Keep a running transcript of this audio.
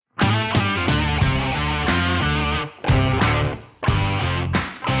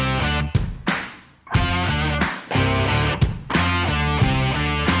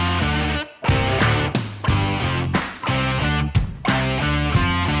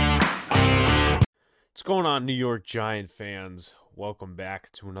What's going on, New York Giant fans? Welcome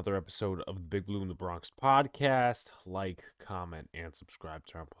back to another episode of the Big Blue in the Bronx podcast. Like, comment, and subscribe.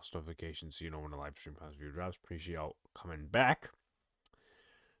 Turn on post notifications so you know when the live stream has video drops. Appreciate y'all coming back.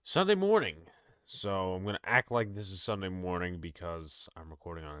 Sunday morning. So I'm going to act like this is Sunday morning because I'm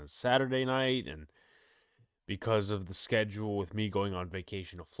recording on a Saturday night and because of the schedule with me going on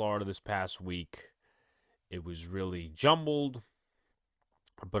vacation to Florida this past week, it was really jumbled.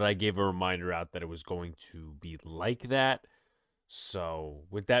 But I gave a reminder out that it was going to be like that. So,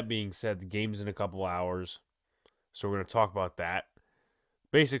 with that being said, the game's in a couple hours. So, we're going to talk about that.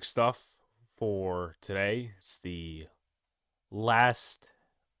 Basic stuff for today. It's the last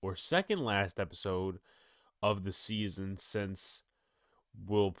or second last episode of the season, since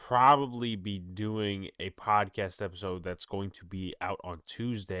we'll probably be doing a podcast episode that's going to be out on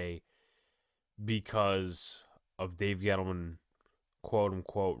Tuesday because of Dave Gettleman, quote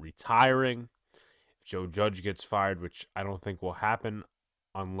unquote, retiring. If Joe Judge gets fired, which I don't think will happen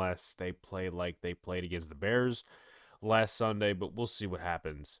unless they play like they played against the Bears last Sunday, but we'll see what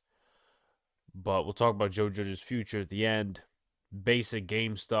happens. But we'll talk about Joe Judge's future at the end, basic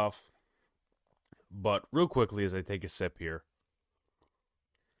game stuff. But real quickly, as I take a sip here,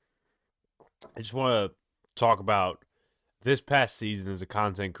 I just want to talk about this past season as a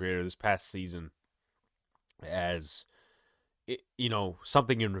content creator, this past season as,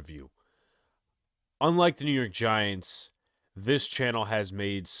 something in review. Unlike the New York Giants, this channel has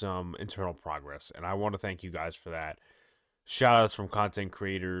made some internal progress, and I want to thank you guys for that. Shoutouts from content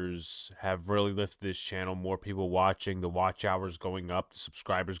creators have really lifted this channel. More people watching, the watch hours going up, the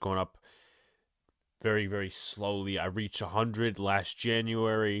subscribers going up very, very slowly. I reached 100 last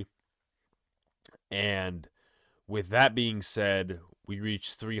January, and with that being said, we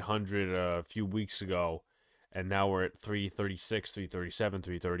reached 300 a few weeks ago, and now we're at 336, 337,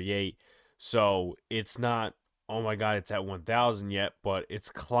 338. So it's not, oh my God, it's at 1,000 yet, but it's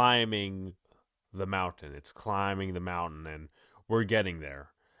climbing the mountain. It's climbing the mountain, and we're getting there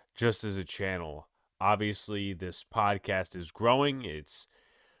just as a channel. Obviously, this podcast is growing. It's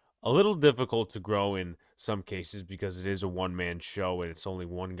a little difficult to grow in some cases because it is a one-man show and it's only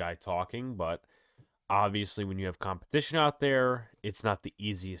one guy talking, but obviously when you have competition out there, it's not the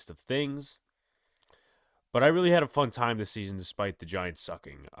easiest of things. But I really had a fun time this season despite the Giants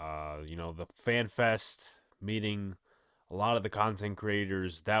sucking. The Fan Fest, meeting a lot of the content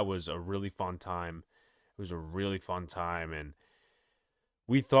creators, that was a really fun time. It was a really fun time, and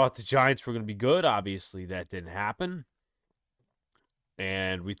we thought the Giants were going to be good. Obviously, that didn't happen.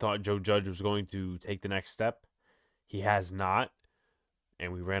 And we thought Joe Judge was going to take the next step. He has not,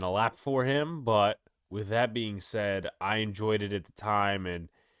 and we ran a lap for him. But with that being said, I enjoyed it at the time, and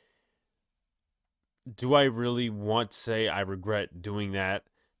do I really want to say I regret doing that?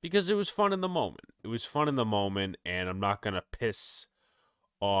 Because it was fun in the moment. It was fun in the moment, and I'm not going to piss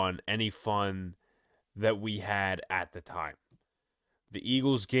on any fun that we had at the time. The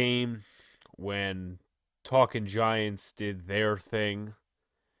Eagles game, when Talking Giants did their thing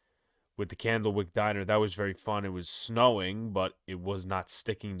with the Candlewick Diner, that was very fun. It was snowing, but it was not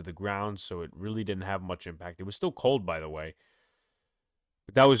sticking to the ground, so it really didn't have much impact. It was still cold, by the way.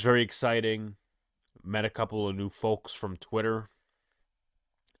 But that was very exciting. Met a couple of new folks from Twitter.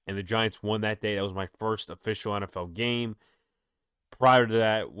 And the Giants won that day. That was my first official NFL game. Prior to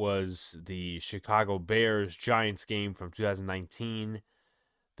that was the Chicago Bears-Giants game from 2019.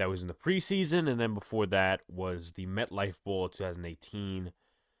 That was in the preseason. And then before that was the MetLife Bowl 2018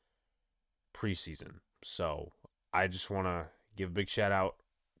 preseason. So I just want to give a big shout out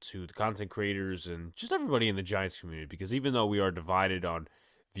to the content creators and just everybody in the Giants community. Because even though we are divided on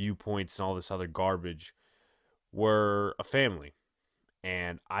viewpoints and all this other garbage, we're a family.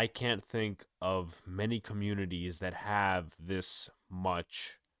 And I can't think of many communities that have this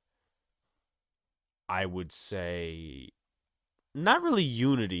much, I would say, not really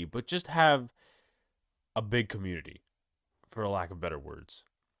unity, but just have a big community, for lack of better words.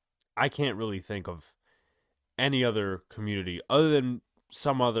 I can't really think of any other community other than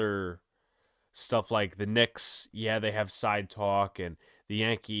some other stuff like the Knicks. Yeah, they have side talk, and the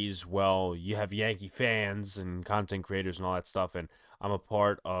Yankees, well, you have Yankee fans and content creators and all that stuff, and I'm a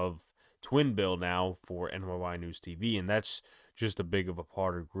part of Twin Bill now for NYY News TV, and that's just a big of a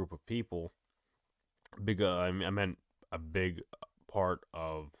part of group of people. I meant a big part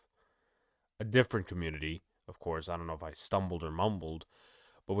of a different community, of course. I don't know if I stumbled or mumbled,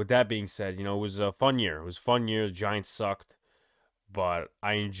 but with that being said, it was a fun year. It was a fun year. The Giants sucked, but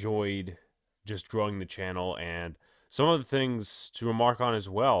I enjoyed just growing the channel. And some of the things to remark on as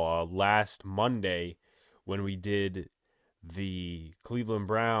well. Last Monday, when we did the Cleveland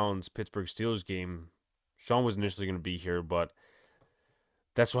Browns Pittsburgh Steelers game Sean was initially going to be here, but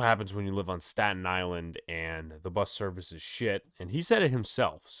that's what happens when you live on Staten Island and the bus service is shit. And he said it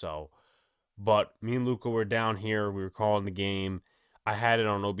himself. So, but me and Luca were down here. We were calling the game. I had it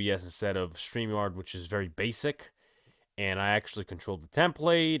on OBS instead of StreamYard, which is very basic. And I actually controlled the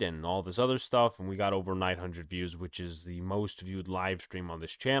template and all this other stuff. And we got over 900 views, which is the most viewed live stream on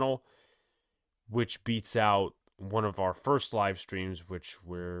this channel, which beats out one of our first live streams, which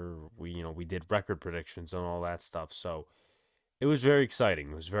we did record predictions and all that stuff. So it was very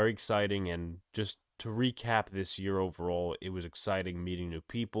exciting. It was very exciting, and just to recap this year overall, it was exciting meeting new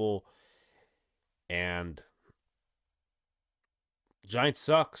people, and Giants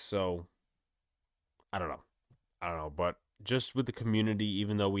suck, so I don't know, but just with the community,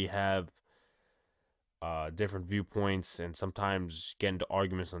 even though we have different viewpoints and sometimes get into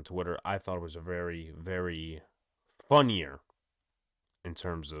arguments on Twitter, I thought it was a very, very fun year in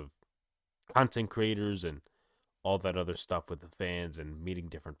terms of content creators and all that other stuff with the fans and meeting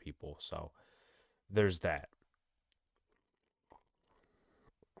different people. So there's that.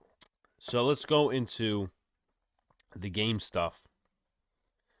 So let's go into the game stuff.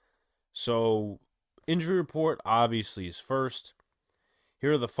 So injury report obviously is first.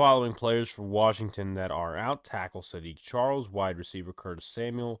 Here are the following players for Washington that are out. Tackle Sadiq Charles, wide receiver Curtis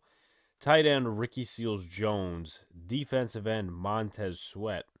Samuel, tight end Ricky Seals-Jones, defensive end Montez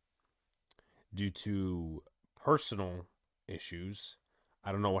Sweat. Due to personal issues,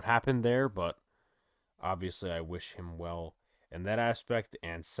 I don't know what happened there, but obviously I wish him well in that aspect.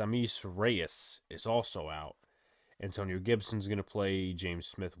 And Samis Reyes is also out. Antonio Gibson's going to play. James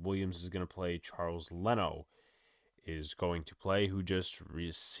Smith-Williams is going to play. Charles Leno is going to play, who just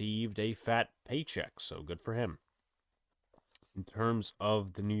received a fat paycheck, so good for him. In terms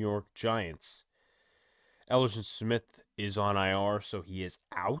of the New York Giants, Elgin Smith is on IR, so he is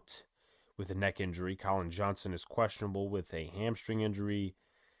out with a neck injury. Colin Johnson is questionable with a hamstring injury.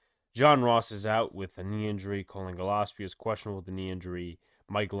 John Ross is out with a knee injury. Colin Gillespie is questionable with a knee injury.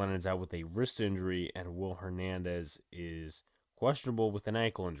 Mike Lennon's out with a wrist injury, and Will Hernandez is questionable with an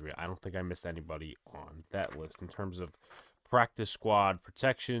ankle injury. I don't think I missed anybody on that list in terms of practice squad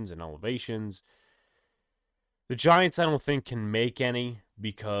protections and elevations. The Giants, I don't think, can make any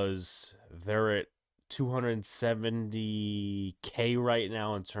because they're at 270K right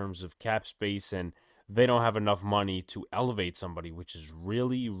now in terms of cap space, and they don't have enough money to elevate somebody, which is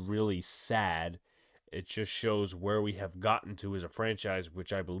really, really sad. It just shows where we have gotten to as a franchise,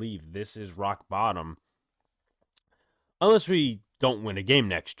 which I believe this is rock bottom. Unless we don't win a game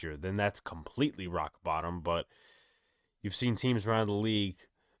next year, then that's completely rock bottom. But you've seen teams around the league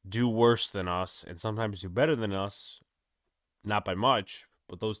do worse than us and sometimes do better than us, not by much,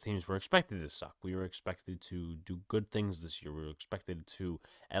 but those teams were expected to suck. We were expected to do good things this year. We were expected to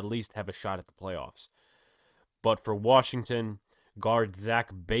at least have a shot at the playoffs. But for Washington, guard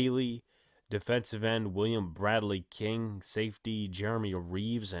Zach Bailey, defensive end William Bradley King, safety Jeremy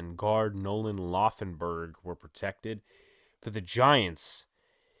Reeves, and guard Nolan Laufenberg were protected. For the Giants,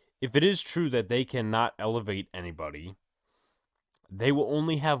 if it is true that they cannot elevate anybody, they will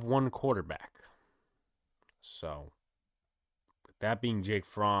only have one quarterback. So, with that being Jake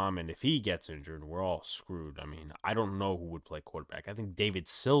Fromm, and if he gets injured, we're all screwed. I mean, I don't know who would play quarterback. I think David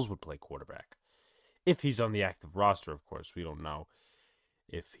Sills would play quarterback. If he's on the active roster, of course. We don't know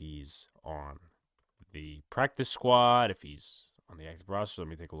if he's on the practice squad, if he's on the active roster. Let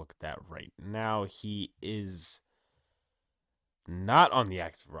me take a look at that right now. He is not on the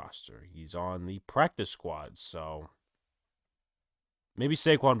active roster. He's on the practice squad, so maybe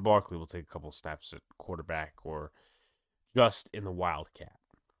Saquon Barkley will take a couple snaps at quarterback or just in the Wildcat.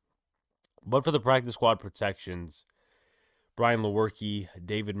 But for the practice squad protections, Brian Lewerke,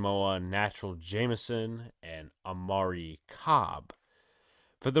 David Moa, Natural Jameson, and Amari Cobb.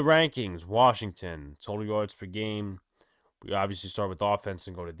 For the rankings, Washington, total yards per game. We obviously start with offense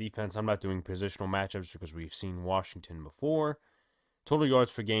and go to defense. I'm not doing positional matchups because we've seen Washington before. Total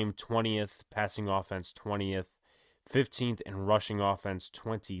yards per game, 20th. Passing offense, 20th. 15th in rushing offense,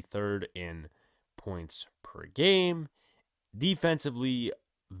 23rd in points per game. Defensively,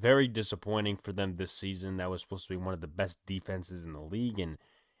 very disappointing for them this season. That was supposed to be one of the best defenses in the league, and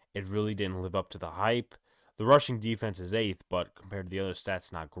it really didn't live up to the hype. The rushing defense is 8th, but compared to the other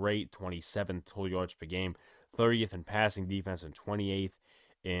stats, not great. 27th total yards per game, 30th in passing defense, and 28th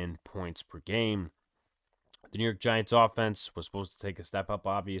in points per game. The New York Giants offense was supposed to take a step up,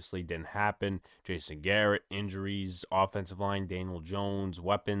 obviously didn't happen. Jason Garrett, injuries, offensive line, Daniel Jones,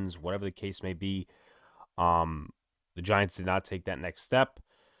 weapons, whatever the case may be. The Giants did not take that next step.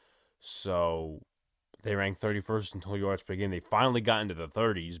 So They ranked 31st in total yards per game. They finally got into the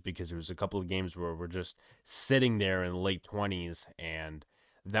 30s because there was a couple of games where we're just sitting there in the late 20s, and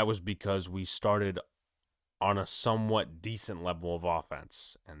that was because we started on a somewhat decent level of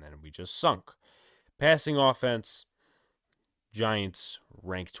offense, and then we just sunk. Passing offense, Giants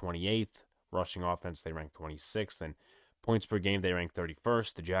ranked 28th. Rushing offense, they ranked 26th. And points per game, they ranked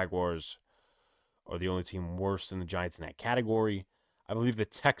 31st. The Jaguars are the only team worse than the Giants in that category. I believe the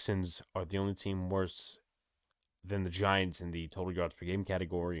Texans are the only team worse than the Giants in the total yards per game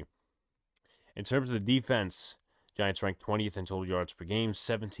category. In terms of the defense, Giants ranked 20th in total yards per game,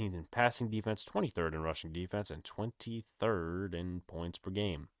 17th in passing defense, 23rd in rushing defense, and 23rd in points per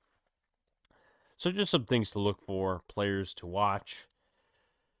game. So just some things to look for, players to watch.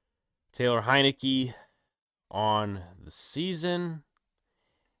 Taylor Heinicke on the season,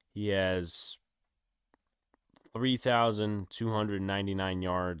 he has 3,299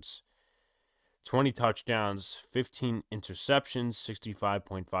 yards, 20 touchdowns, 15 interceptions,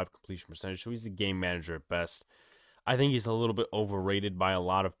 65.5 completion percentage. So he's a game manager at best. I think he's a little bit overrated by a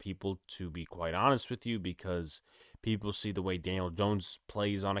lot of people, to be quite honest with you, because people see the way Daniel Jones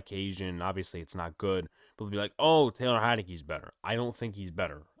plays on occasion. Obviously, it's not good. But they'll be like, oh, Taylor Heinicke's better. I don't think he's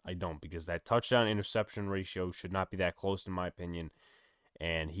better. I don't, because that touchdown-interception ratio should not be that close, in my opinion.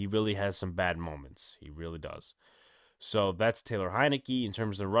 And he really has some bad moments. He really does. So that's Taylor Heinicke. In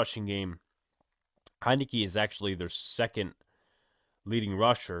terms of the rushing game, Heinicke is actually their second leading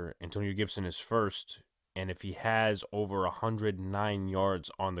rusher. Antonio Gibson is first. And if he has over 109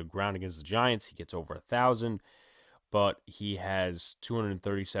 yards on the ground against the Giants, he gets over 1,000. But he has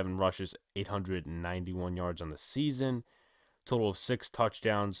 237 rushes, 891 yards on the season. Total of 6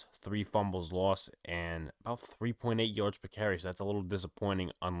 touchdowns, 3 fumbles lost, and about 3.8 yards per carry. So that's a little disappointing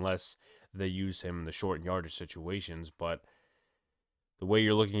unless they use him in the short yardage situations. But the way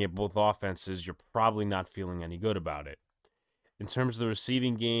you're looking at both offenses, you're probably not feeling any good about it. In terms of the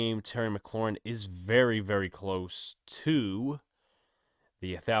receiving game, Terry McLaurin is very, very close to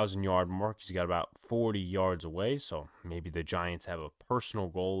the 1,000-yard mark. He's got about 40 yards away, so maybe the Giants have a personal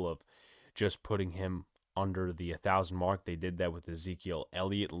goal of just putting him under the 1,000 mark. They did that with Ezekiel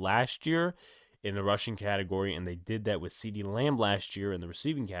Elliott last year in the rushing category, and they did that with CeeDee Lamb last year in the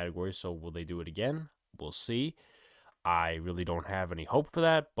receiving category, so will they do it again? We'll see. I really don't have any hope for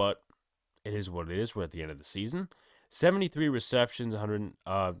that, but it is what it is. We're at the end of the season. 73 receptions,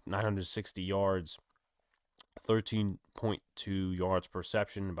 960 yards, 13.2 yards per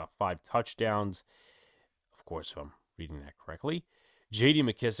reception, about 5 touchdowns. Of course, if I'm reading that correctly. J.D.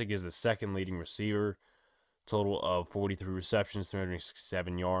 McKissic is the second leading receiver. Total of 43 receptions,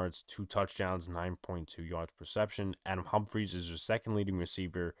 367 yards, 2 touchdowns, 9.2 yards per reception. Adam Humphries is their second leading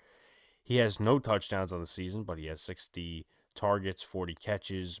receiver. He has no touchdowns on the season, but he has 60 targets, 40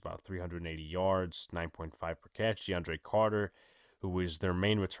 catches, about 380 yards, 9.5 per catch. DeAndre Carter, who is their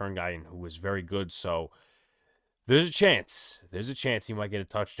main return guy and who was very good. So there's a chance he might get a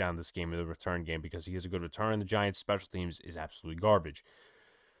touchdown this game in the return game because he has a good return. The Giants' special teams is absolutely garbage.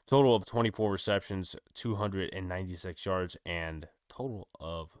 Total of 24 receptions, 296 yards, and total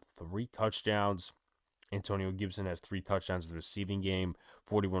of 3 touchdowns. Antonio Gibson has 3 touchdowns in the receiving game,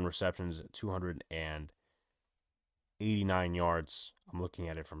 41 receptions, 289 yards. I'm looking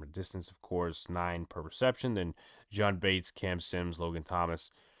at it from a distance, of course, 9 per reception. Then John Bates, Cam Sims, Logan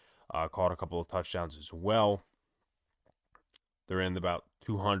Thomas caught a couple of touchdowns as well. They're in about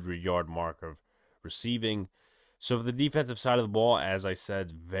 200-yard mark of receiving. So for the defensive side of the ball, as I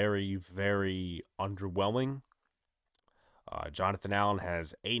said, very, very underwhelming. Jonathan Allen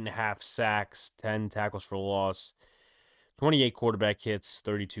has 8.5 sacks, 10 tackles for loss, 28 quarterback hits,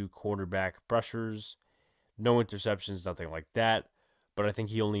 32 quarterback pressures, no interceptions, nothing like that. But I think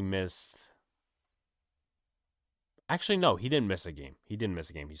he only missed... Actually, no, he didn't miss a game. He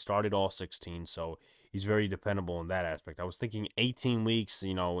started all 16, so he's very dependable in that aspect. I was thinking 18 weeks,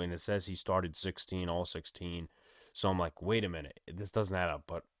 and it says he started 16, all 16. So I'm like, wait a minute, this doesn't add up.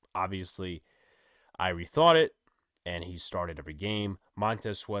 But obviously, I rethought it, and he started every game.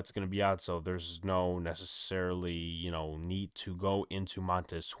 Montez Sweat's going to be out, so there's no necessarily, need to go into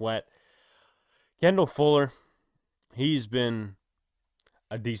Montez Sweat. Kendall Fuller, he's been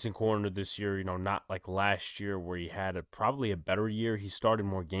a decent corner this year, not like last year where he had probably a better year. He started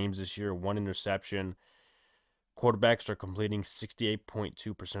more games this year, 1 interception. Quarterbacks are completing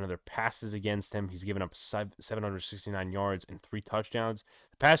 68.2% of their passes against him. He's given up 769 yards and 3 touchdowns.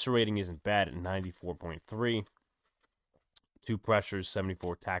 The passer rating isn't bad at 94.3. 2 pressures,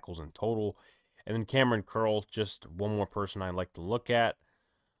 74 tackles in total. And then Cameron Curl, just one more person I'd like to look at.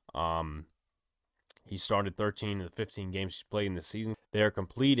 He started 13 of the 15 games he's played in the season. They are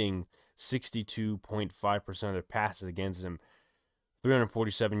completing 62.5% of their passes against him.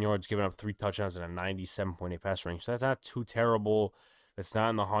 347 yards, giving up 3 touchdowns and a 97.8 pass range. So that's not too terrible. That's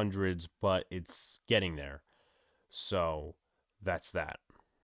not in the hundreds, but it's getting there. So that's that.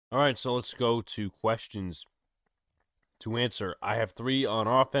 All right, so let's go to questions to answer. I have 3 on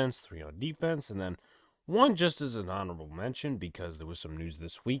offense, 3 on defense, and then 1 just as an honorable mention because there was some news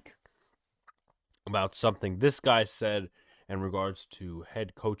this week about something this guy said in regards to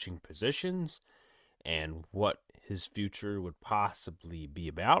head coaching positions and what his future would possibly be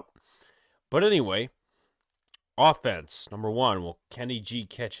about. But anyway, offense, number 1, will Kenny G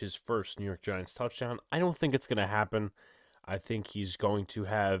catch his first New York Giants touchdown? I don't think it's going to happen. I think he's going to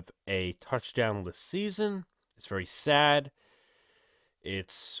have a touchdownless season. It's very sad.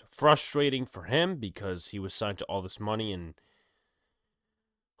 It's frustrating for him because he was signed to all this money and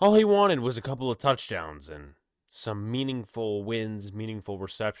all he wanted was a couple of touchdowns and some meaningful wins, meaningful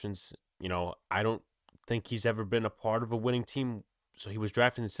receptions. I don't think he's ever been a part of a winning team. So he was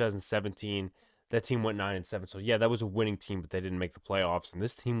drafted in 2017. That team went 9-7. So yeah, that was a winning team, but they didn't make the playoffs. And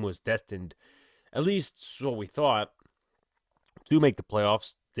this team was destined, at least so we thought, to make the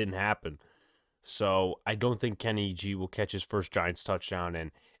playoffs. Didn't happen. So I don't think Kenny G will catch his first Giants touchdown.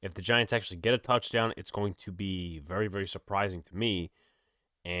 And if the Giants actually get a touchdown, it's going to be very, very surprising to me.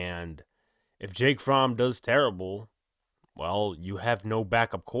 And if Jake Fromm does terrible, well, you have no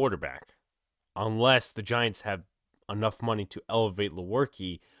backup quarterback. Unless the Giants have enough money to elevate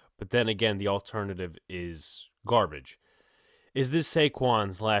Lewerke. But then again, the alternative is garbage. Is this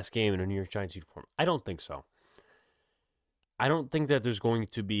Saquon's last game in a New York Giants uniform? I don't think so. I don't think that there's going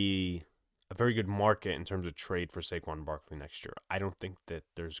to be a very good market in terms of trade for Saquon Barkley next year. I don't think that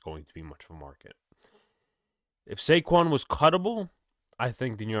there's going to be much of a market. If Saquon was cuttable, I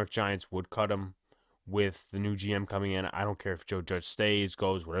think the New York Giants would cut him with the new GM coming in. I don't care if Joe Judge stays,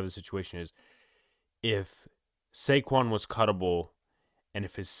 goes, whatever the situation is. If Saquon was cuttable and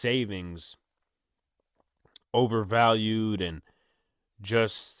if his savings overvalued and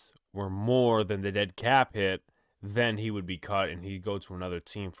just were more than the dead cap hit, then he would be cut and he'd go to another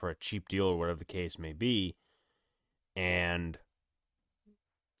team for a cheap deal or whatever the case may be. And,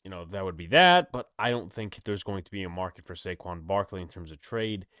 that would be that. But I don't think there's going to be a market for Saquon Barkley in terms of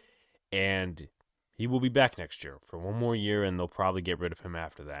trade. And he will be back next year for 1 more year, and they'll probably get rid of him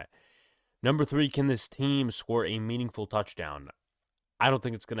after that. Number 3, can this team score a meaningful touchdown? I don't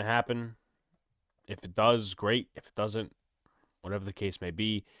think it's going to happen. If it does, great. If it doesn't, whatever the case may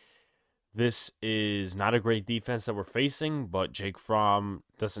be. This is not a great defense that we're facing, but Jake Fromm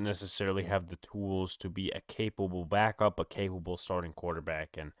doesn't necessarily have the tools to be a capable backup, a capable starting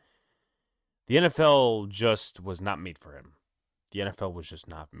quarterback. And the NFL just was not made for him. The NFL was just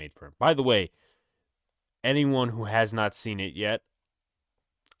not made for him. By the way, anyone who has not seen it yet,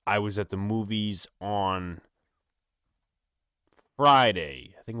 I was at the movies on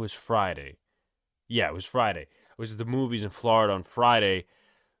Friday. I think it was Friday. Yeah, it was Friday. I was at the movies in Florida on Friday.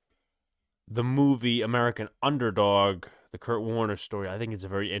 The movie American Underdog, the Kurt Warner story, I think it's a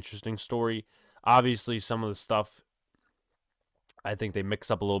very interesting story. Obviously, some of the stuff I think they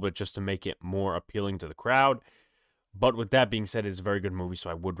mix up a little bit just to make it more appealing to the crowd. But with that being said, it's a very good movie, so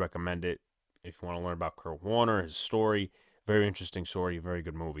I would recommend it if you want to learn about Kurt Warner, his story. Very interesting story, very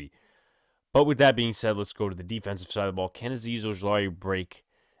good movie. But with that being said, let's go to the defensive side of the ball. Can Azeez Ojulari break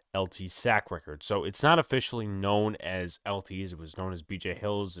LT's sack record? So it's not officially known as LT's. It was known as BJ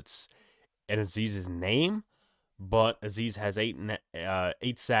Hill's. It's in Azeez's name, but Azeez has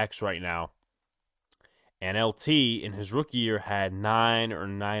 8 sacks right now. And LT, in his rookie year, had 9 or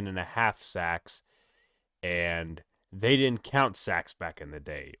 9.5 sacks. And they didn't count sacks back in the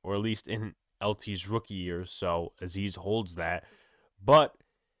day, or at least in LT's rookie year, so Azeez holds that. But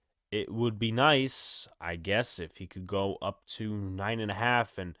it would be nice, I guess, if he could go up to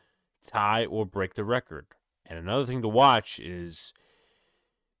 9.5 and tie or break the record. And another thing to watch is,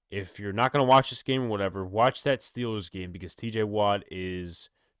 if you're not going to watch this game or whatever, watch that Steelers game because TJ Watt is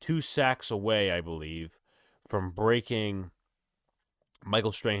 2 sacks away, I believe, from breaking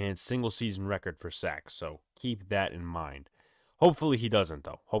Michael Strahan's single-season record for sacks. So keep that in mind. Hopefully he doesn't,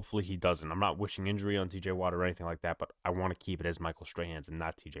 though. Hopefully he doesn't. I'm not wishing injury on TJ Watt or anything like that, but I want to keep it as Michael Strahan's and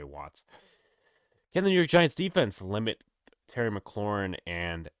not TJ Watt's. Can the New York Giants defense limit Terry McLaurin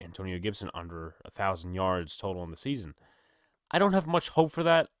and Antonio Gibson under 1,000 yards total in the season? I don't have much hope for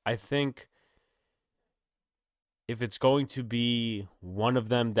that. I think if it's going to be one of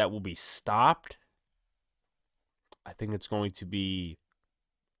them that will be stopped, I think it's going to be,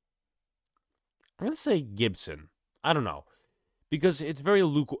 I'm going to say Gibson. I don't know. Because it's a very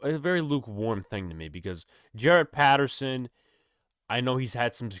lukewarm thing to me. Because Jarrett Patterson, I know he's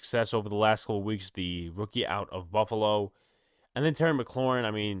had some success over the last couple of weeks, the rookie out of Buffalo. And then Terry McLaurin,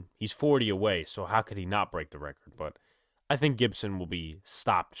 I mean, he's 40 away, so how could he not break the record? But I think Gibson will be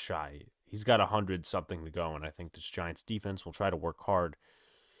stopped shy. He's got 100-something to go, and I think this Giants defense will try to work hard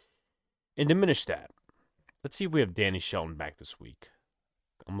and diminish that. Let's see if we have Danny Shelton back this week.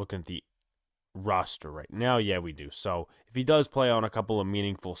 I'm looking at the roster right now. Yeah, we do. So if he does play on a couple of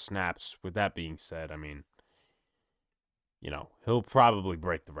meaningful snaps, with that being said, I mean, he'll probably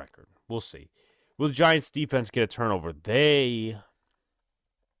break the record. We'll see. Will the Giants defense get a turnover? They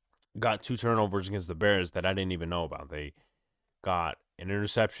got 2 turnovers against the Bears that I didn't even know about. They got an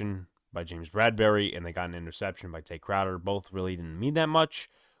interception by James Bradbury, and they got an interception by Tay Crowder. Both really didn't mean that much,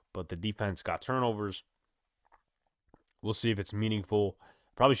 but the defense got turnovers. We'll see if it's meaningful.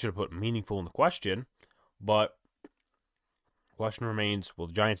 Probably should have put meaningful in the question, but the question remains, will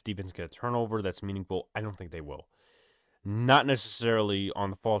the Giants defense get a turnover that's meaningful? I don't think they will. Not necessarily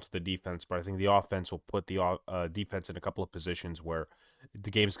on the fault of the defense, but I think the offense will put the defense in a couple of positions where the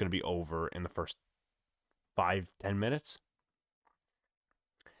game's going to be over in the first 5-10 minutes.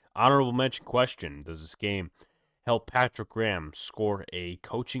 Honorable mention question: does this game help Patrick Graham score a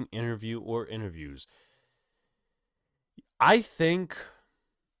coaching interview or interviews? I think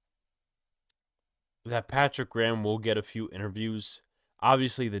that Patrick Graham will get a few interviews.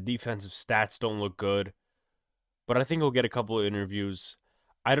 Obviously, the defensive stats don't look good, but I think he'll get a couple of interviews.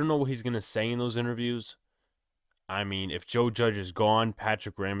 I don't know what he's going to say in those interviews. I mean, if Joe Judge is gone,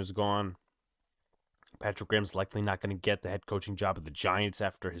 Patrick Graham is gone. Patrick Graham's likely not going to get the head coaching job at the Giants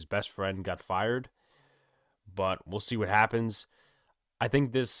after his best friend got fired. But we'll see what happens. I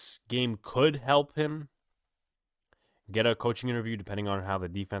think this game could help him get a coaching interview depending on how the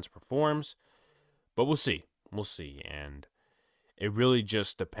defense performs. But we'll see. We'll see. And it really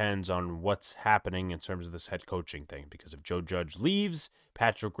just depends on what's happening in terms of this head coaching thing. Because if Joe Judge leaves,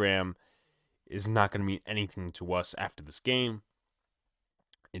 Patrick Graham is not going to mean anything to us after this game.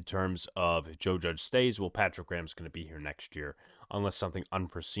 In terms of if Joe Judge stays, well, Patrick Graham's going to be here next year unless something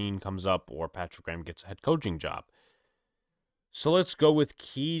unforeseen comes up or Patrick Graham gets a head coaching job. So let's go with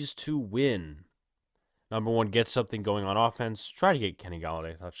keys to win. Number 1, get something going on offense. Try to get Kenny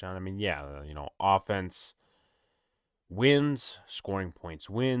Golladay a touchdown. I mean, offense wins, scoring points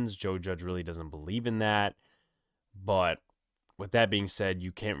wins. Joe Judge really doesn't believe in that. But with that being said,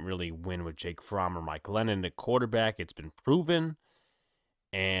 you can't really win with Jake Fromm or Mike Glennon at quarterback. It's been proven.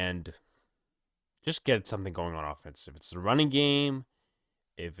 And just get something going on offense. If it's the running game,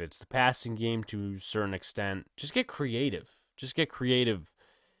 if it's the passing game to a certain extent, just get creative. Just get creative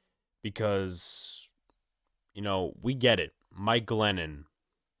because, we get it. Mike Glennon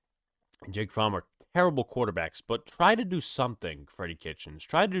and Jake Fromm are terrible quarterbacks, but try to do something, Freddie Kitchens.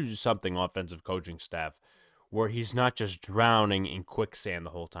 Try to do something, offensive coaching staff, where he's not just drowning in quicksand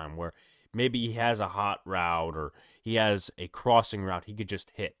the whole time, where maybe he has a hot route or he has a crossing route he could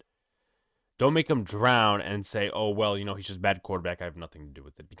just hit. Don't make him drown and say, oh, well, he's just a bad quarterback. I have nothing to do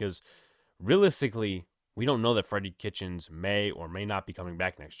with it. Because realistically, we don't know that Freddie Kitchens may or may not be coming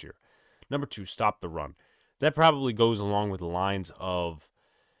back next year. Number 2, stop the run. That probably goes along with the lines of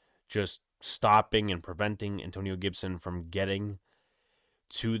just stopping and preventing Antonio Gibson from getting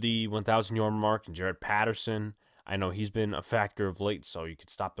to the 1,000-yard mark and Jaret Patterson. I know he's been a factor of late, so you could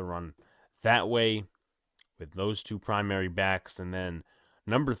stop the run that way with those 2 primary backs. And then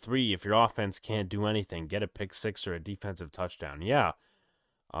number 3, if your offense can't do anything, get a pick 6 or a defensive touchdown. Yeah.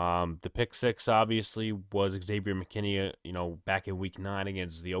 The pick 6 obviously was Xavier McKinney, back in week 9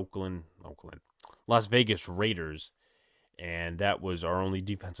 against the Las Vegas Raiders. And that was our only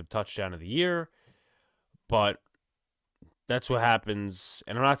defensive touchdown of the year. But that's what happens.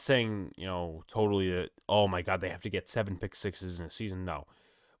 And I'm not saying, totally that, oh my God, they have to get 7 pick 6s in a season. No.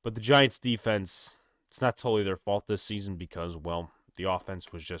 But the Giants defense, it's not totally their fault this season because, well, the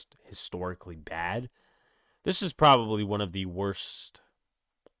offense was just historically bad. This is probably one of the worst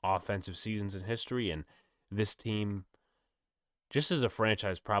offensive seasons in history, and this team, just as a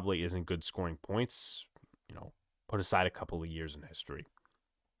franchise, probably isn't good scoring points, put aside a couple of years in history.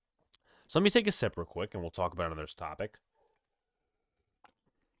 So let me take a sip real quick, and we'll talk about another topic.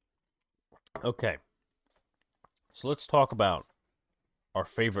 Okay, so let's talk about our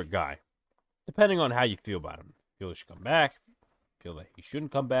favorite guy, depending on how you feel about him. Feel he should come back, feel that he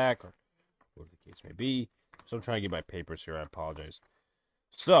shouldn't come back, or whatever the case may be. So I'm trying to get my papers here. I apologize.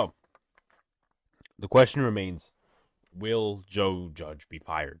 So, the question remains, will Joe Judge be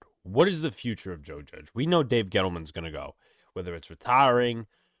fired? What is the future of Joe Judge? We know Dave Gettleman's going to go. Whether it's retiring,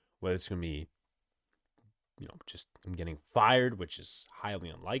 whether it's going to be, just him getting fired, which is highly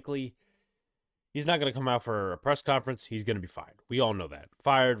unlikely. He's not going to come out for a press conference. He's going to be fired. We all know that.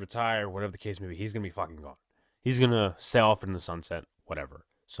 Fired, retired, whatever the case may be. He's going to be fucking gone. He's going to sail off in the sunset, whatever.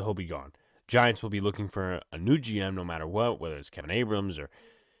 So he'll be gone. Giants will be looking for a new GM no matter what, whether it's Kevin Abrams or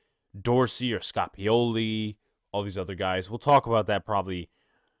Dorsey or Scott Pioli, all these other guys. We'll talk about that probably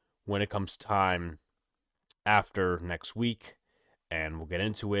when it comes time after next week, and we'll get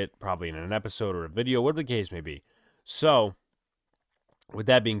into it probably in an episode or a video, whatever the case may be. So, with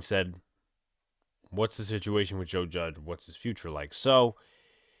that being said, what's the situation with Joe Judge? What's his future like? So,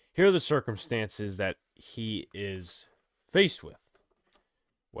 here are the circumstances that he is faced with.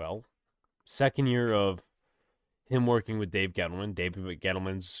 Well, second year of him working with Dave Gettleman. David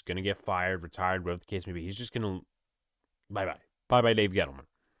Gettleman's going to get fired, retired, whatever the case may be. He's just going to bye-bye. Bye-bye, Dave Gettleman.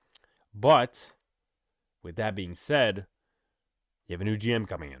 But with that being said, you have a new GM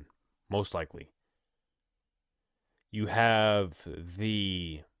coming in, most likely. You have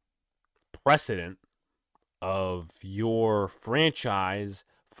the precedent of your franchise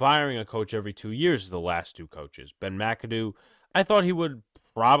firing a coach every 2 years, the last two coaches. Ben McAdoo, I thought he would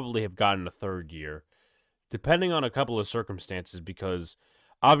probably have gotten a third year, depending on a couple of circumstances, because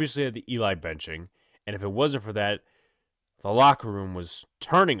obviously had the Eli benching, and if it wasn't for that, the locker room was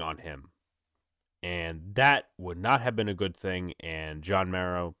turning on him. And that would not have been a good thing, and John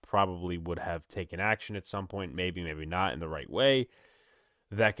Mara probably would have taken action at some point, maybe not in the right way.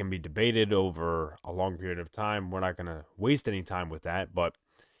 That can be debated over a long period of time. We're not going to waste any time with that, but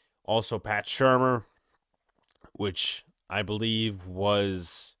also Pat Shurmur, which I believe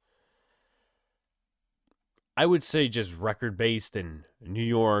was, I would say, just record-based and New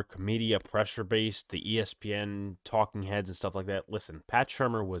York media pressure-based, the ESPN talking heads and stuff like that. Listen, Pat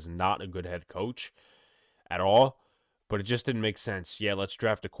Shurmur was not a good head coach at all, but it just didn't make sense. Yeah, let's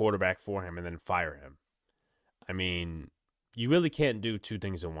draft a quarterback for him and then fire him. I mean, you really can't do two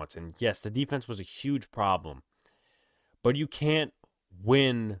things at once. And yes, the defense was a huge problem, but you can't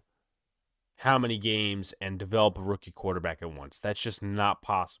win how many games and develop a rookie quarterback at once. That's just not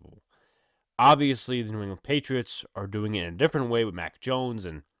possible. Obviously, the New England Patriots are doing it in a different way with Mac Jones,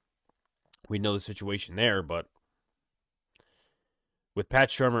 and we know the situation there, but with Pat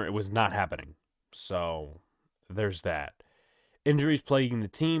Shurmur, it was not happening. So, there's that. Injuries plaguing the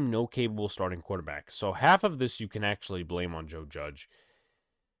team, no capable starting quarterback. So, half of this you can actually blame on Joe Judge.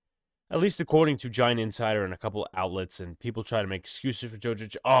 At least according to Giant Insider and a couple of outlets, and people try to make excuses for Joe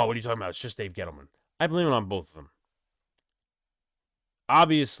Judge. Oh, what are you talking about? It's just Dave Gettleman. I blame it on both of them.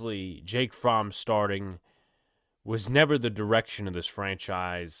 Obviously, Jake Fromm starting was never the direction of this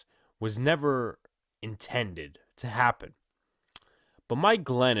franchise, was never intended to happen. But Mike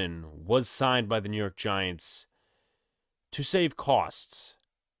Glennon was signed by the New York Giants to save costs.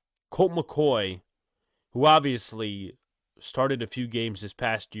 Colt McCoy, who obviously started a few games this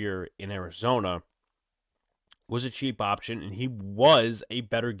past year in Arizona, was a cheap option, and he was a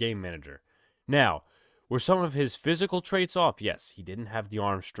better game manager. Now, were some of his physical traits off? Yes, he didn't have the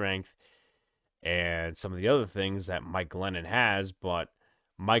arm strength and some of the other things that Mike Glennon has, but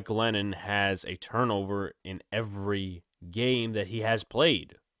Mike Glennon has a turnover in every game that he has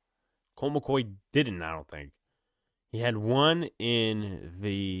played. Colt McCoy didn't, I don't think. He had one in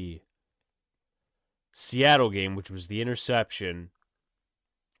the Seattle game, which was the interception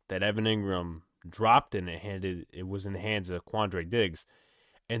that Evan Ingram dropped, and it was in the hands of Quandre Diggs.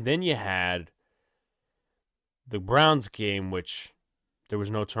 And then you had the Browns game, which there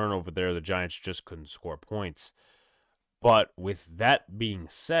was no turnover there. The Giants just couldn't score points. But with that being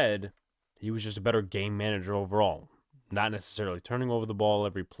said, he was just a better game manager overall. Not necessarily turning over the ball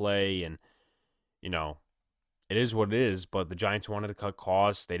every play, and, it is what it is, but the Giants wanted to cut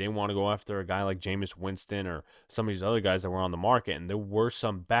costs. They didn't want to go after a guy like Jameis Winston or some of these other guys that were on the market, and there were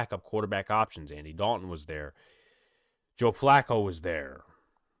some backup quarterback options. Andy Dalton was there. Joe Flacco was there.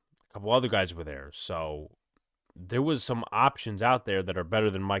 A couple other guys were there. So there was some options out there that are better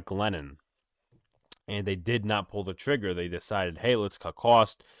than Mike Glennon, and they did not pull the trigger. They decided, hey, let's cut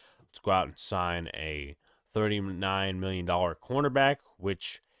costs. Let's go out and sign a $39 million cornerback,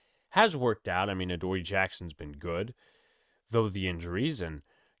 which has worked out. I mean, Adoree Jackson's been good, though the injuries, and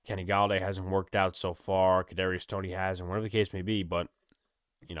Kenny Golladay hasn't worked out so far. Kadarius Toney hasn't, whatever the case may be. But,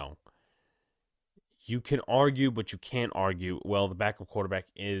 you can argue, but you can't argue, well, the backup quarterback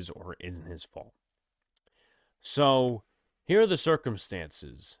is or isn't his fault. So, here are the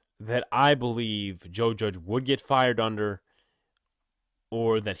circumstances that I believe Joe Judge would get fired under,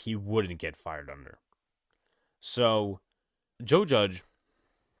 or that he wouldn't get fired under. So, Joe Judge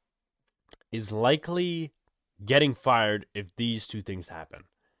is likely getting fired if these two things happen.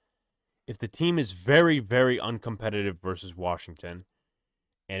 If the team is very, very uncompetitive versus Washington,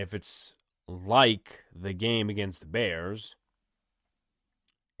 and if it's like the game against the Bears,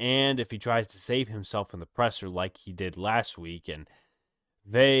 and if he tries to save himself in the presser like he did last week, and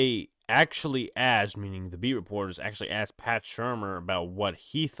they actually asked, meaning the beat reporters actually asked Pat Shermer about what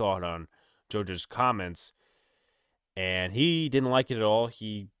he thought on Joe Judge's comments, and he didn't like it at all.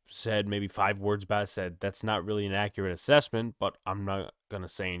 He said maybe 5 words about it, said, that's not really an accurate assessment, but I'm not going to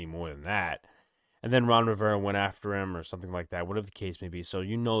say any more than that. And then Ron Rivera went after him or something like that, whatever the case may be. So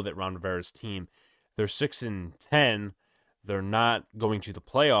you know that Ron Rivera's team, they're 6-10. They're not going to the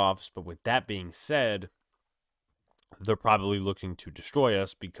playoffs, but with that being said, they're probably looking to destroy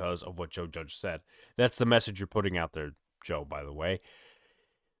us because of what Joe Judge said. That's the message you're putting out there, Joe, by the way.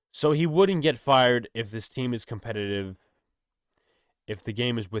 So he wouldn't get fired if this team is competitive, if the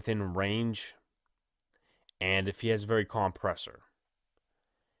game is within range, and if he has a very calm presser.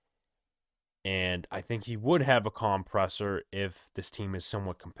 And I think he would have a calm presser if this team is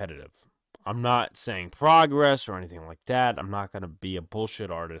somewhat competitive. I'm not saying progress or anything like that. I'm not going to be a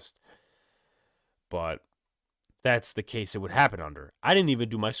bullshit artist. But that's the case it would happen under. I didn't even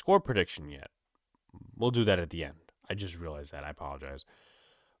do my score prediction yet. We'll do that at the end. I just realized that. I apologize.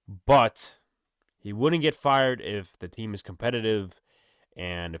 But he wouldn't get fired if the team is competitive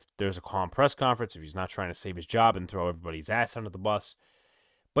and if there's a calm press conference, if he's not trying to save his job and throw everybody's ass under the bus.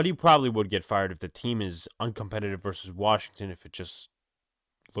 But he probably would get fired if the team is uncompetitive versus Washington, if it just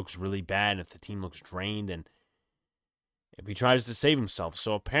looks really bad, if the team looks drained, and if he tries to save himself.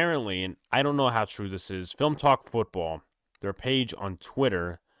 So apparently, and I don't know how true this is, Film Talk Football, their page on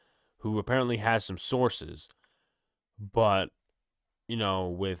Twitter, who apparently has some sources, but, you know,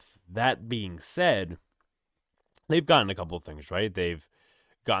 with that being said, they've gotten a couple of things, right? They've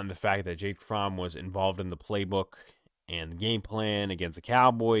gotten the fact that Jake Fromm was involved in the playbook and the game plan against the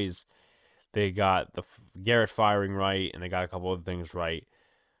Cowboys. They got the Garrett firing right, and they got a couple other things right.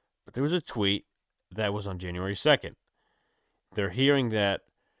 But there was a tweet that was on January 2nd. They're hearing that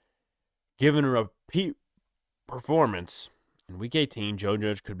given a repeat performance in Week 18, Joe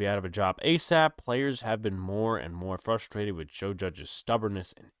Judge could be out of a job ASAP. Players have been more and more frustrated with Joe Judge's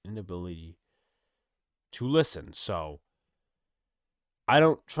stubbornness and inability to listen. So I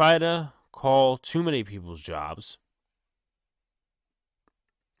don't try to call too many people's jobs,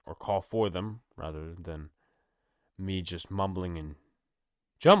 or call for them, rather than me just mumbling and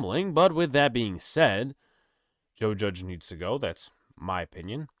jumbling. But with that being said, Joe Judge needs to go. That's my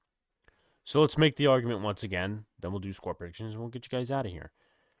opinion. So let's make the argument once again. Then we'll do score predictions and we'll get you guys out of here.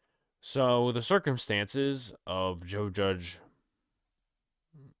 So the circumstances of Joe Judge,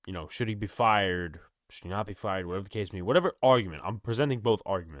 you know, should he be fired? Should he not be fired? Whatever the case may be. Whatever argument. I'm presenting both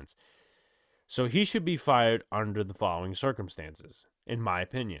arguments. So he should be fired under the following circumstances, in my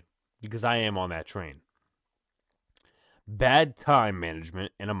opinion, because I am on that train. Bad time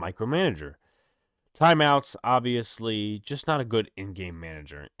management and a micromanager. Timeouts, obviously, just not a good in-game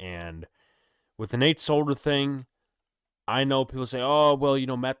manager. And with the Nate Solder thing, I know people say, oh, well, you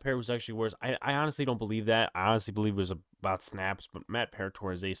know, Matt Parrott was actually worse. I honestly don't believe that. I honestly believe it was about snaps, but Matt Parrott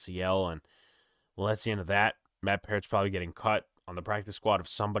tore his ACL, and, well, that's the end of that. Matt Parrott's probably getting cut on the practice squad of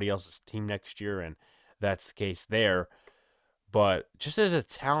somebody else's team next year, and that's the case there. But just as a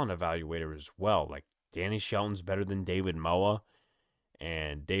talent evaluator as well, like Danny Shelton's better than David Moa,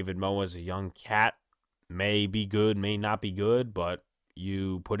 and David Moa is a young cat, may be good, may not be good, but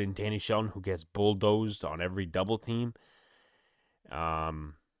you put in Danny Shelton, who gets bulldozed on every double team.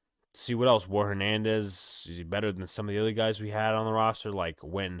 See what else? War Hernandez, is he better than some of the other guys we had on the roster? Like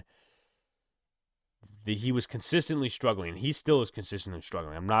when he was consistently struggling, and he still is consistently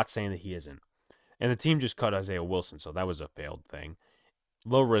struggling. I'm not saying that he isn't. And the team just cut Isaiah Wilson, so that was a failed thing.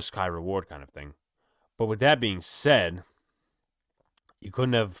 Low risk, high reward kind of thing. But with that being said, you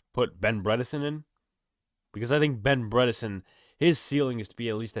couldn't have put Ben Bredeson in? Because I think Ben Bredeson, his ceiling is to be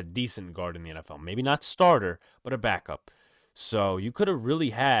at least a decent guard in the NFL. Maybe not starter, but a backup. So you could have really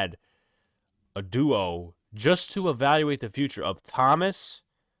had a duo just to evaluate the future of Thomas,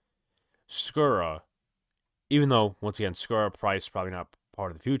 Skura, even though, once again, Skura, Price, probably not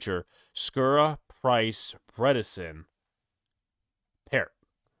part of the future. Skura, Price, Bredeson, Parrott.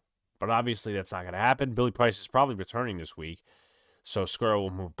 But obviously that's not going to happen. Billy Price is probably returning this week, so Skura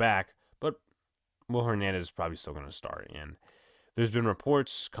will move back. But Will Hernandez is probably still going to start. And there's been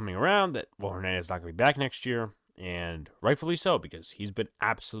reports coming around that Will Hernandez is not going to be back next year, and rightfully so, because he's been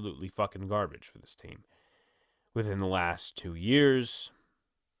absolutely fucking garbage for this team within the last 2 years,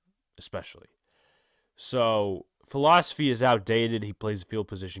 especially. So philosophy is outdated. He plays a field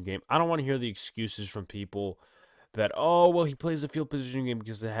position game. I don't want to hear the excuses from people that, oh, well, he plays a field position game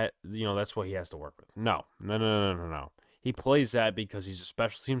because that's what he has to work with. No. He plays that because he's a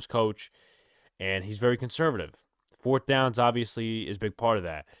special teams coach. and he's very conservative. Fourth downs obviously is a big part of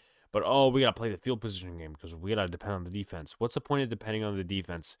that. But, we got to play the field position game because we got to depend on the defense. What's the point of depending on the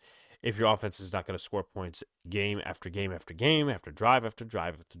defense if your offense is not going to score points game after game after game, after drive after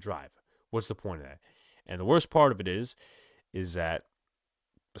drive after drive? What's the point of that? And the worst part of it is that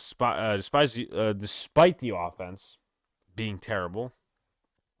despite the offense being terrible,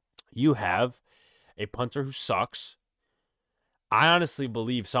 you have a punter who sucks. I honestly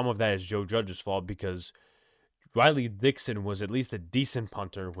believe some of that is Joe Judge's fault because Riley Dixon was at least a decent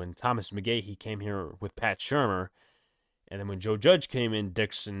punter when Thomas McGahee came here with Pat Shurmur. And then when Joe Judge came in,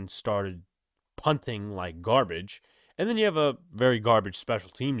 Dixon started punting like garbage. And then you have a very garbage special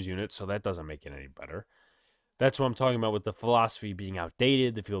teams unit, so that doesn't make it any better. That's what I'm talking about with the philosophy being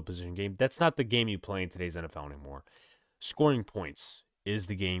outdated, the field position game. That's not the game you play in today's NFL anymore. Scoring points is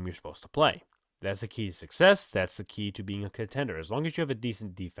the game you're supposed to play. That's the key to success. That's the key to being a contender, as long as you have a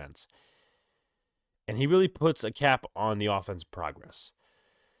decent defense. And he really puts a cap on the offense progress.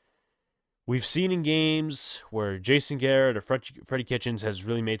 We've seen in games where Jason Garrett or Freddie Kitchens has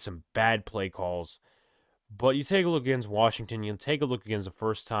really made some bad play calls. But you take a look against Washington, you can take a look against the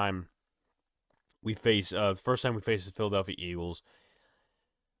first time we faced the Philadelphia Eagles,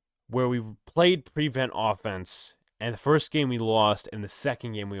 where we played prevent offense, and the first game we lost, and the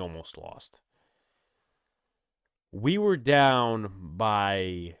second game we almost lost. We were down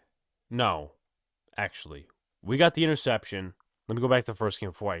by... No, actually. We got the interception. Let me go back to the first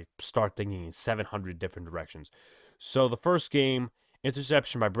game before I start thinking in 700 different directions. So the first game,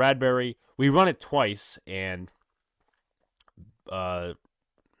 interception by Bradbury. We run it twice, and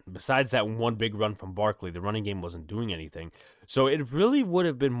besides that one big run from Barkley, the running game wasn't doing anything. So it really would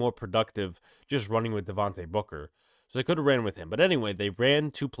have been more productive just running with Devontae Booker. So they could have ran with him. But anyway, they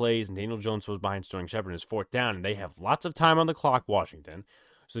ran 2 plays, and Daniel Jones was behind Sterling Shepard in his fourth down, and they have lots of time on the clock, Washington.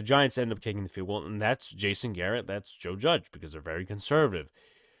 So the Giants end up kicking the field goal, and that's Jason Garrett, that's Joe Judge, because they're very conservative.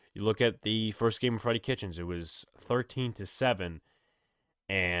 You look at the first game of Freddie Kitchens, it was 13-7,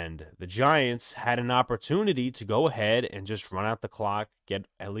 and the Giants had an opportunity to go ahead and just run out the clock, get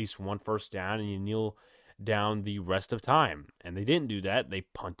at least one first down, and you kneel down the rest of time. And they didn't do that. They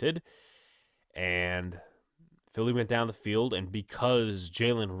punted, and Philly went down the field, and because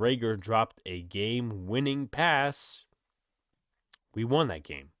Jalen Reagor dropped a game-winning pass, we won that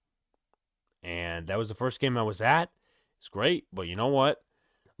game. And that was the first game I was at. It's great, but you know what?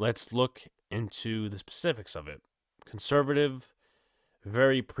 Let's look into the specifics of it. Conservative,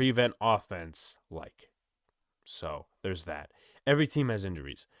 very prevent offense like. So there's that. Every team has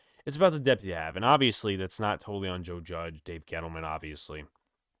injuries. It's about the depth you have. And obviously, that's not totally on Joe Judge, Dave Gettleman, obviously.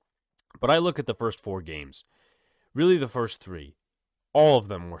 But I look at the first 4 games. Really, the first 3. All of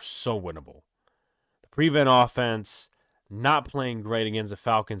them were so winnable. The prevent offense, not playing great against the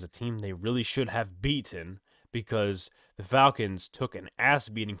Falcons, a team they really should have beaten because the Falcons took an ass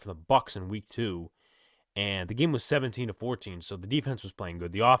beating from the Bucs in week 2. And the game was 17-14, so the defense was playing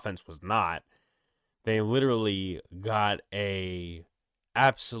good. The offense was not. They literally got a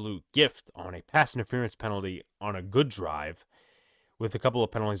absolute gift on a pass interference penalty on a good drive, with a couple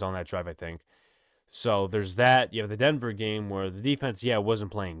of penalties on that drive, I think. So there's that. You have the Denver game where the defense,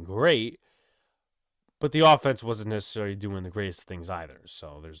 wasn't playing great, but the offense wasn't necessarily doing the greatest things either.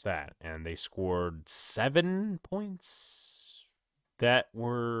 So there's that. And they scored 7 points that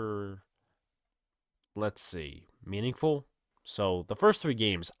were... let's see, meaningful. So the first 3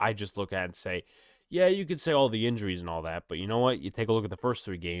 games, I just look at and say, yeah, you could say all the injuries and all that, but you know what? You take a look at the first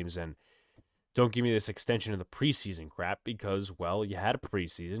 3 games and don't give me this extension of the preseason crap because, well, you had a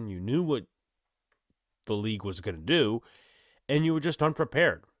preseason. You knew what the league was going to do, and you were just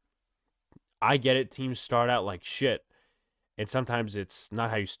unprepared. I get it. Teams start out like shit, and sometimes it's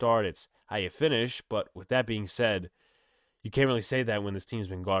not how you start, it's how you finish. But with that being said, you can't really say that when this team's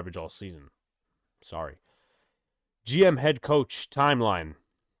been garbage all season. Sorry. GM head coach timeline.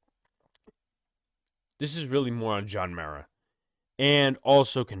 This is really more on John Mara. And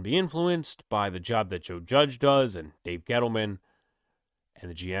also can be influenced by the job that Joe Judge does and Dave Gettleman and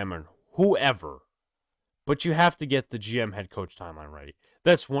the GM and whoever. But you have to get the GM head coach timeline right.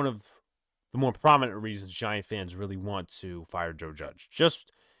 That's one of the more prominent reasons Giant fans really want to fire Joe Judge.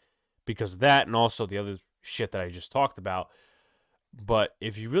 Just because of that and also the other shit that I just talked about. But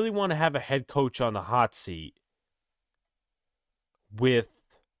if you really want to have a head coach on the hot seat with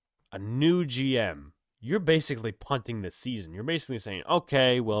a new GM, you're basically punting the season. You're basically saying,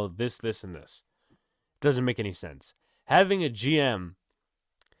 okay, well, this, and this. It doesn't make any sense. Having a GM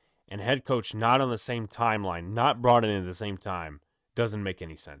and head coach not on the same timeline, not brought in at the same time, doesn't make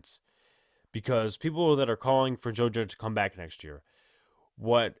any sense. Because people that are calling for Joe Judge to come back next year,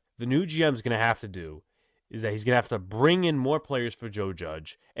 what the new GM is going to have to do is that he's going to have to bring in more players for Joe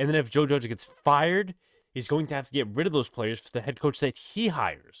Judge. And then if Joe Judge gets fired, he's going to have to get rid of those players for the head coach that he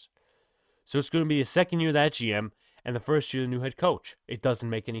hires. So it's going to be the second year of that GM and the first year of the new head coach. It doesn't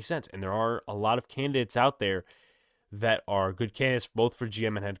make any sense. And there are a lot of candidates out there that are good candidates both for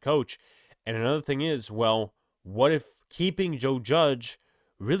GM and head coach. And another thing is, well, what if keeping Joe Judge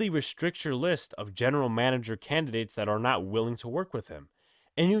really restricts your list of general manager candidates that are not willing to work with him?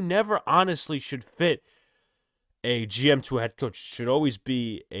 And you never honestly should fit a GM to a head coach. It should always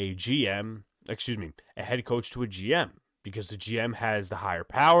be a head coach to a GM, because the GM has the higher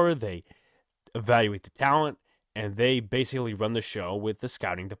power. They evaluate the talent, and they basically run the show with the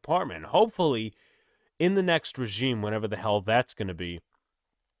scouting department. Hopefully, in the next regime, whenever the hell that's going to be,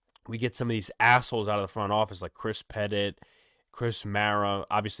 we get some of these assholes out of the front office like Chris Pettit, Chris Mara.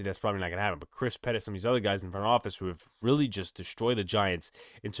 Obviously, that's probably not going to happen, but Chris Pettit, some of these other guys in the front office who have really just destroyed the Giants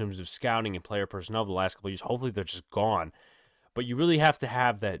in terms of scouting and player personnel the last couple of years. Hopefully, they're just gone. But you really have to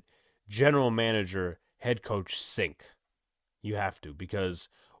have that general manager, head coach sync. You have to, because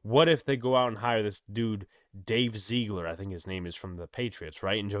what if they go out and hire this dude, Dave Ziegler, I think his name is, from the Patriots,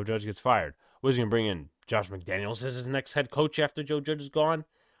 right? And Joe Judge gets fired. What is he going to bring in? Josh McDaniels as his next head coach after Joe Judge is gone?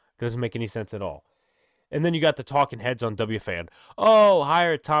 Doesn't make any sense at all. And then you got the talking heads on WFAN. Oh,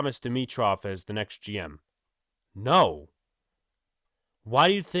 hire Thomas Dimitroff as the next GM. No. Why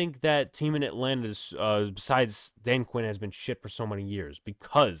do you think that team in Atlanta, besides Dan Quinn, has been shit for so many years?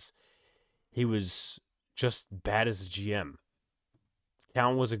 Because he was just bad as a GM.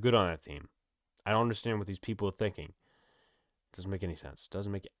 Talent wasn't good on that team. I don't understand what these people are thinking. Doesn't make any sense.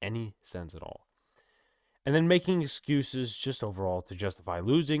 Doesn't make any sense at all. And then making excuses just overall to justify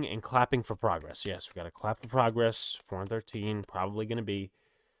losing and clapping for progress. Yes, we got to clap for progress. 4-13, probably going to be.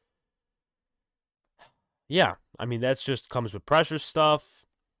 Yeah, I mean, that's just comes with pressure stuff.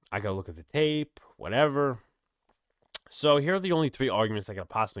 I got to look at the tape, whatever. So here are the only three arguments I could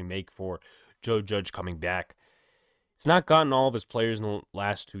possibly make for Joe Judge coming back. He's not gotten all of his players in the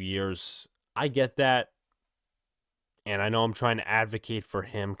last 2 years. I get that. And I know I'm trying to advocate for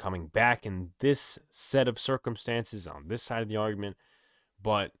him coming back in this set of circumstances on this side of the argument.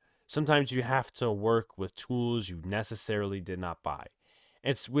 But sometimes you have to work with tools you necessarily did not buy.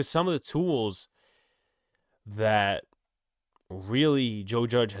 It's with some of the tools that really Joe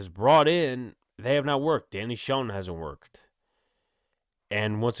Judge has brought in, they have not worked. Danny Shelton hasn't worked.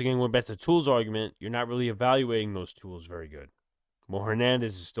 And once again, going back to the tools argument, you're not really evaluating those tools very good. Well,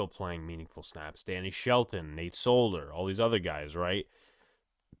 Hernandez is still playing meaningful snaps. Danny Shelton, Nate Solder, all these other guys, right?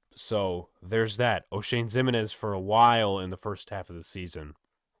 So there's that. O'Shane Ximines for a while in the first half of the season.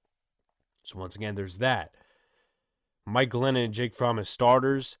 So once again, there's that. Mike Glennon and Jake Fromm as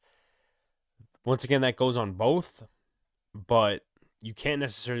starters. Once again, that goes on both. But you can't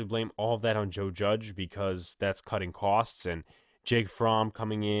necessarily blame all of that on Joe Judge, because that's cutting costs. And Jake Fromm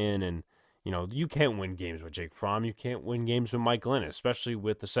coming in, and you can't win games with Jake Fromm. You can't win games with Mike Glennon, especially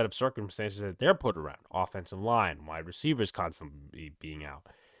with the set of circumstances that they're put around. Offensive line, wide receivers constantly being out.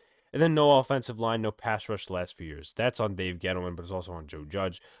 And then no offensive line, no pass rush the last few years. That's on Dave Gettleman, but it's also on Joe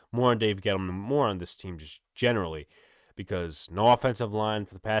Judge. More on Dave Gettleman, more on this team just generally, because no offensive line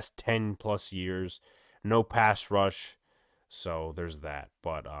for the past 10-plus years, no pass rush. So there's that.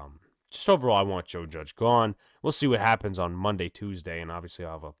 But just overall, I want Joe Judge gone. We'll see what happens on Monday, Tuesday, and obviously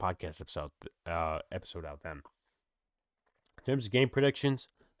I'll have a podcast episode out then. In terms of game predictions,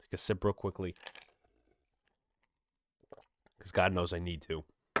 take a sip real quickly, because God knows I need to.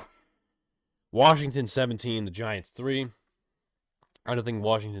 Washington 17, the Giants 3. I don't think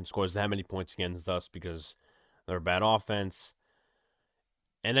Washington scores that many points against us because they're a bad offense.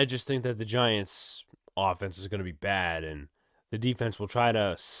 And I just think that the Giants' offense is going to be bad, and the defense will try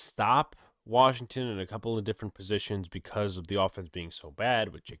to stop Washington in a couple of different positions because of the offense being so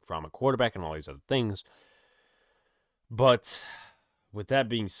bad with Jake Fromm at quarterback and all these other things. But with that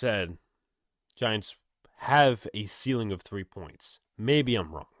being said, Giants have a ceiling of 3 points. Maybe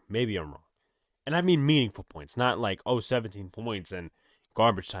I'm wrong. And I mean meaningful points, not like, 17 points and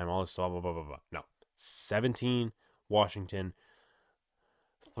garbage time, all this, blah, blah, blah, blah, blah. No, 17, Washington,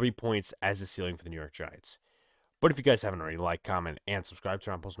 3 points as the ceiling for the New York Giants. But if you guys haven't already, like, comment, and subscribe,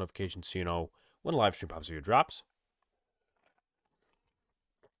 turn on post notifications so you know when a live stream pops video drops.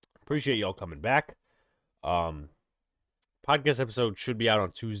 Appreciate y'all coming back. Podcast episode should be out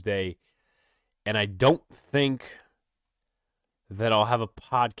on Tuesday, and I don't think that I'll have a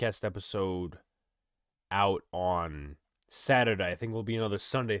podcast episode out on Saturday. I think it will be another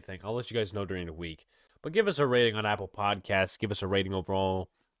Sunday thing. I'll let you guys know during the week. But give us a rating on Apple Podcasts. Give us a rating overall.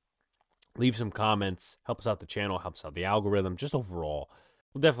 Leave some comments. Help us out the channel. Helps out the algorithm. Just overall.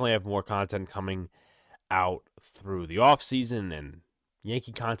 we'll definitely have more content coming out through the off season and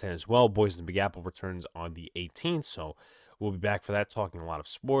Yankee content as well. Boys in the Big Apple returns on the 18th, so we'll be back for that, talking a lot of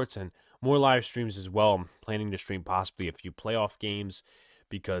sports and more live streams as well. I'm planning to stream possibly a few playoff games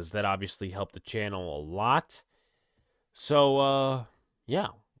because that obviously helped the channel a lot. So, yeah.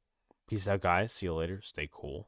 Peace out, guys. See you later. Stay cool.